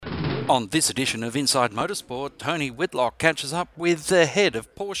On this edition of Inside Motorsport, Tony Whitlock catches up with the head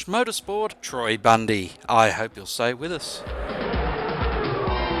of Porsche Motorsport, Troy Bundy. I hope you'll stay with us.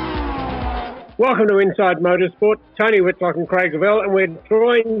 Welcome to Inside Motorsport. Tony Whitlock and Craig Gravel, and we're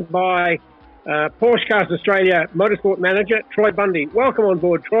joined by Porsche Cars Australia Motorsport Manager, Troy Bundy. Welcome on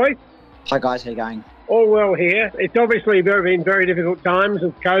board, Troy. Hi guys, how you going? All well here. It's obviously been very difficult times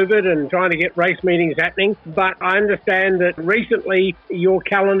with COVID and trying to get race meetings happening, but I understand that recently your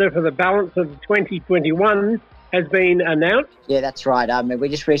calendar for the balance of 2021 has been announced. Yeah, that's right. We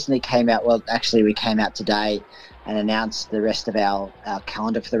just recently came out, we came out today and announced the rest of our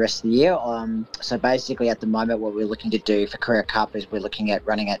calendar for the rest of the year. So basically at the moment what we're looking to do for Carrera Cup is we're looking at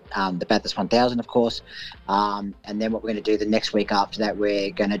running at the Bathurst 1000, of course. And then what we're going to do the next week after that, we're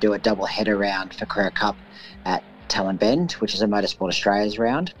going to do a double header round for Carrera Cup at Talon Bend, which is a Motorsport Australia's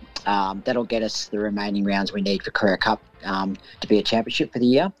round. That'll get us the remaining rounds we need for Carrera Cup to be a championship for the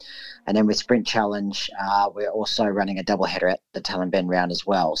year. And then with Sprint Challenge, we're also running a double header at the Talon Bend round as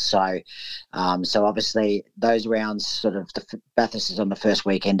well. So obviously those rounds, the Bathurst is on the first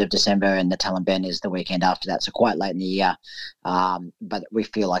weekend of December and the Talon Bend is the weekend after that. So quite late in the year. But we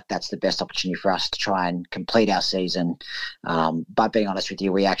feel like that's the best opportunity for us to try and complete our season. But being honest with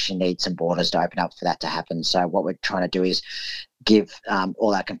you, we actually need some borders to open up for that to happen. So what we're trying to do is give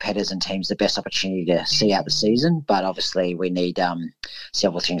all our competitors and teams the best opportunity to see out the season, but obviously we need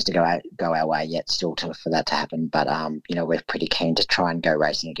several things to go our way yet still for that to happen. But we're pretty keen to try and go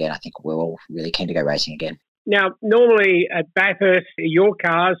racing again. I think we're all really keen to go racing again. Now, normally at Bathurst, your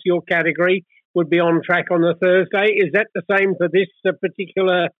cars, your category would be on track on the Thursday. Is that the same for this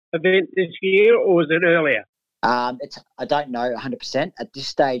particular event this year, or is it earlier? I don't know 100%. At this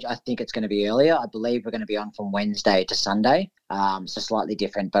stage, I think it's going to be earlier. I believe we're going to be on from Wednesday to Sunday. So slightly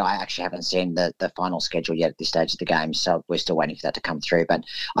different, but I actually haven't seen the final schedule yet at this stage of the game, so we're still waiting for that to come through. But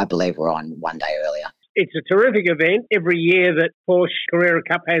I believe we're on one day earlier. It's a terrific event. Every year that Porsche Carrera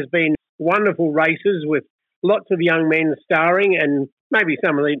Cup has been wonderful races with lots of young men starring and maybe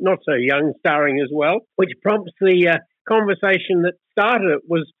some of the not so young starring as well, which prompts the conversation that started it.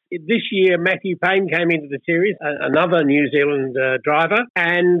 Was this year Matthew Payne came into the series, another New Zealand driver,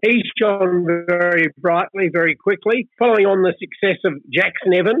 and he shone very brightly, very quickly, following on the success of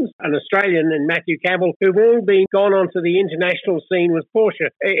Jackson Evans, an Australian, and Matthew Campbell, who've all gone onto the international scene with Porsche.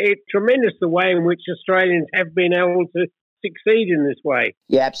 It's tremendous the way in which Australians have been able to succeed in this way.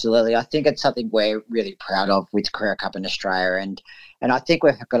 Yeah, absolutely. I think it's something we're really proud of with Carrera Cup in Australia, and I think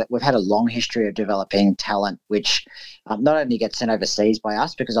we've had a long history of developing talent, which not only gets sent overseas by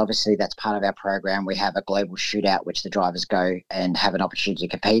us, because obviously that's part of our program. We have a global shootout, which the drivers go and have an opportunity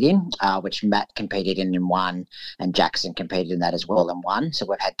to compete in, which Matt competed in and won, and Jackson competed in that as well and won. So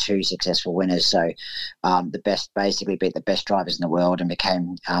we've had two successful winners. So the best basically beat the best drivers in the world and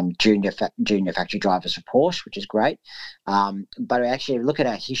became junior factory drivers for Porsche, which is great. But actually, look at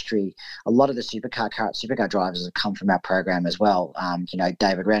our history. A lot of the supercar drivers have come from our program as well.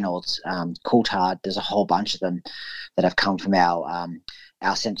 David Reynolds, Coulthard, there's a whole bunch of them that have come from our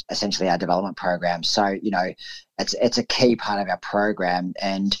essentially our development program. So, it's a key part of our program.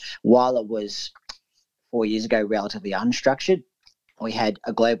 And while it was 4 years ago relatively unstructured, we had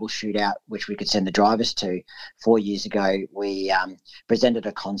a global shootout, which we could send the drivers to. 4 years ago, we presented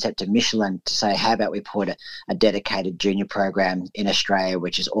a concept to Michelin to say, how about we put a dedicated junior program in Australia,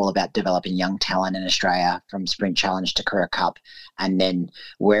 which is all about developing young talent in Australia from Sprint Challenge to Carrera Cup, and then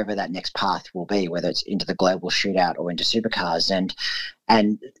wherever that next path will be, whether it's into the global shootout or into supercars.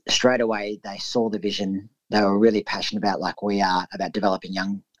 And straight away, they saw the vision. They were really passionate about, like we are, about developing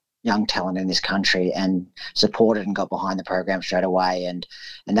young talent in this country, and supported and got behind the program straight away. And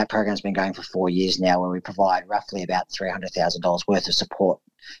that program's been going for 4 years now, where we provide roughly about $300,000 worth of support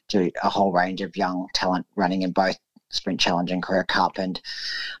to a whole range of young talent running in both Sprint Challenge and Carrera Cup. And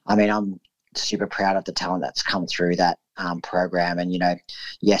I mean, I'm super proud of the talent that's come through that program. And,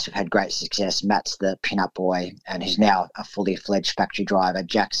 yes, we've had great success. Matt's the pin-up boy, and he's now a fully fledged factory driver.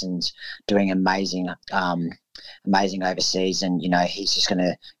 Jackson's doing amazing overseas, and he's just going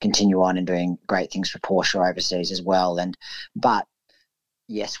to continue on and doing great things for Porsche overseas as well. But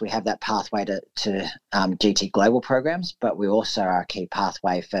yes, we have that pathway to GT Global programs, but we also are a key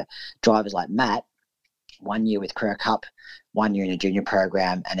pathway for drivers like Matt. 1 year with Carrera Cup, 1 year in a junior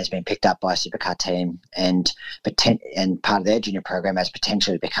program, and has been picked up by a supercar team, and part of their junior program has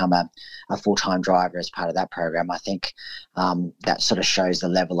potentially become a full-time driver as part of that program. I think that sort of shows the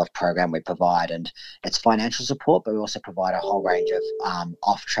level of program we provide, and it's financial support, but we also provide a whole range of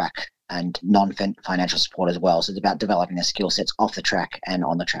off-track and non-financial support as well. So it's about developing the skill sets off the track and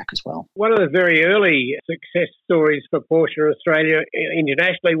on the track as well. One of the very early success stories for Porsche Australia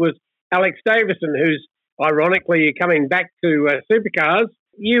internationally was Alex Davison, who's ironically coming back to supercars.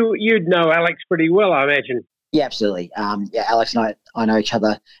 You'd know Alex pretty well, I imagine. Yeah, absolutely. Alex and I know each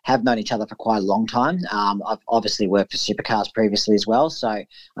other, have known each other for quite a long time. I've obviously worked for supercars previously as well, so I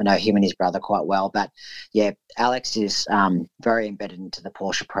know him and his brother quite well. But yeah, Alex is very embedded into the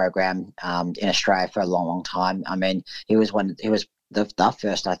Porsche program in Australia for a long, long time. I mean, he was the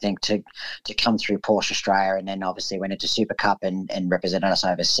first, I think, to come through Porsche Australia, and then obviously went into Super Cup and represented us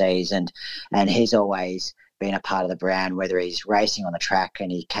overseas. And he's always been a part of the brand, whether he's racing on the track, and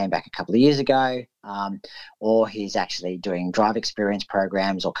he came back a couple of years ago, or he's actually doing drive experience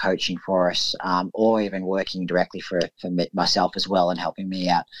programs or coaching for us, or even working directly for myself as well and helping me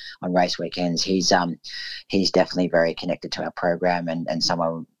out on race weekends. He's definitely very connected to our program and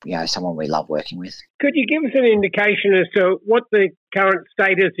someone we love working with. Could you give us an indication as to what the current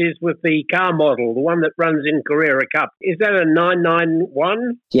status is with the car model, the one that runs in Carrera Cup? Is that a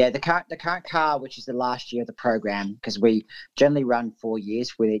 991? Yeah, the current car, which is the last year of the program, because we generally run 4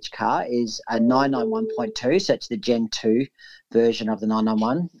 years with each car, is a 991.2, so it's the Gen 2 version of the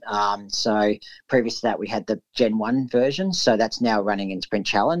 991. So previous to that, we had the Gen 1 version, so that's now running in Sprint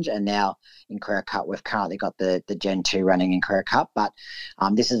Challenge, and now in Carrera Cup, we've currently got the Gen 2 running in Carrera Cup, but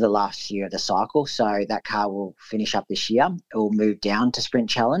this is the last year of the cycle, so that car will finish up this year. It will move down to Sprint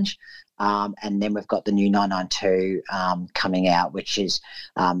Challenge. And then we've got the new 992 coming out, which is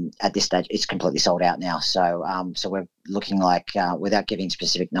at this stage it's completely sold out now. So we're looking like, without giving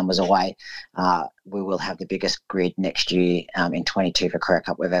specific numbers away, we will have the biggest grid next year in 22 for Carrera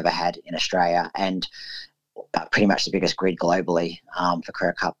Cup we've ever had in Australia, and pretty much the biggest grid globally for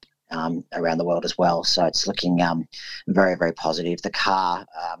Carrera Cup around the world as well. So it's looking very, very positive. The car,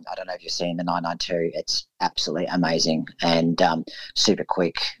 I don't know if you've seen the 992, it's absolutely amazing and super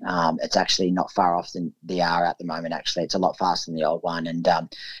quick. It's actually not far off the R at the moment, actually. It's a lot faster than the old one, and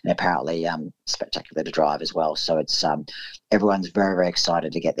apparently spectacular to drive as well. So it's everyone's very, very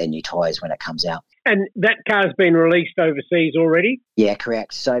excited to get their new toys when it comes out. And that car's been released overseas already? Yeah,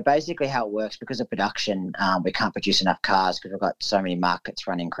 correct. So basically how it works, because of production, we can't produce enough cars because we've got so many markets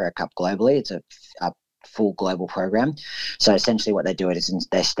running Carrera Cup globally. It's a full global program. So essentially what they do is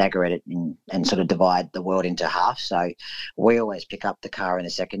they stagger it and sort of divide the world into half. So we always pick up the car in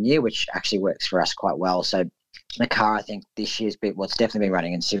the second year, which actually works for us quite well. So the car, I think this year's it's definitely been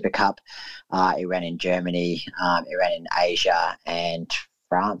running in Super Cup. It ran in Germany, it ran in Asia and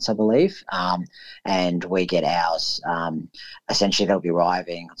France, I believe, and we get ours. Essentially, they'll be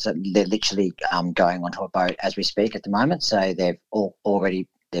arriving. So they're literally going onto a boat as we speak at the moment. So they've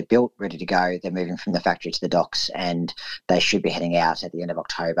they're built, ready to go. They're moving from the factory to the docks, and they should be heading out at the end of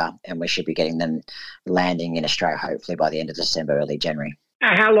October, and we should be getting them landing in Australia hopefully by the end of December, early January.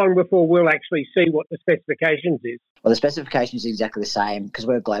 How long before we'll actually see what the specifications is? Well, the specifications are exactly the same because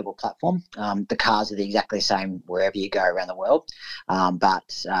we're a global platform. The cars are exactly the same wherever you go around the world. And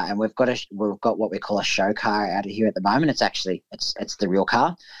we've got what we call a show car out of here at the moment. It's the real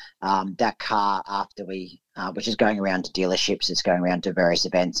car. That car, after which is going around to dealerships, it's going around to various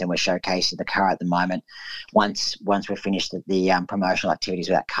events, and we're showcasing the car at the moment. Once we've finished the promotional activities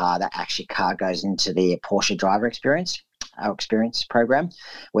with that car goes into the Porsche driver experience, our experience program,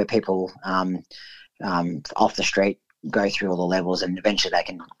 where people off the street go through all the levels, and eventually they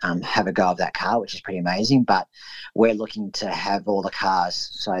can have a go of that car, which is pretty amazing. But we're looking to have all the cars,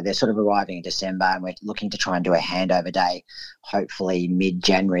 so they're sort of arriving in December, and we're looking to try and do a handover day, hopefully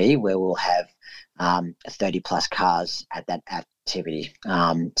mid-January, where we'll have 30 plus cars at that activity.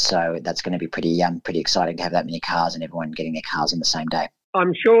 So that's going to be pretty exciting to have that many cars and everyone getting their cars on the same day.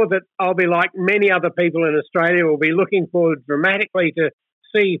 I'm sure that I'll be like many other people in Australia, will be looking forward dramatically to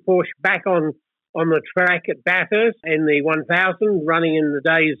see Porsche back on the track at Bathurst in the 1000 running in the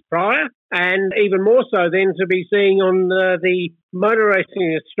days prior, and even more so then to be seeing on the Motor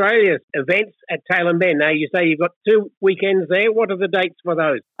Racing Australia events at Tailem Bend. Now, you say you've got 2 weekends there. What are the dates for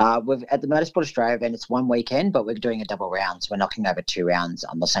those? At the Motorsport Australia event, it's 1 weekend, but we're doing a double round, so we're knocking over 2 rounds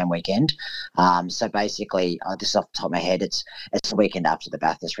on the same weekend. So basically, just off the top of my head, it's the weekend after the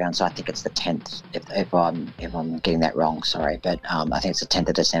Bathurst round, so I think it's the 10th, if I'm getting that wrong, sorry, but I think it's the 10th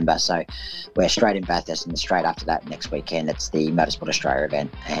of December, so we're straight in Bathurst, and straight after that, next weekend, it's the Motorsport Australia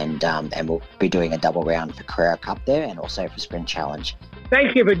event, and we'll be doing a double round for Carrera Cup there, and also for Sprint Challenge.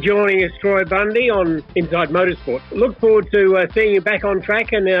 Thank you for joining us, Troy Bundy, on Inside Motorsport. Look forward to seeing you back on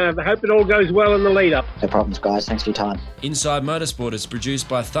track, and hope it all goes well in the lead-up. No problems, guys. Thanks for your time. Inside Motorsport is produced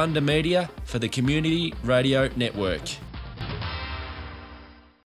by Thunder Media for the Community Radio Network.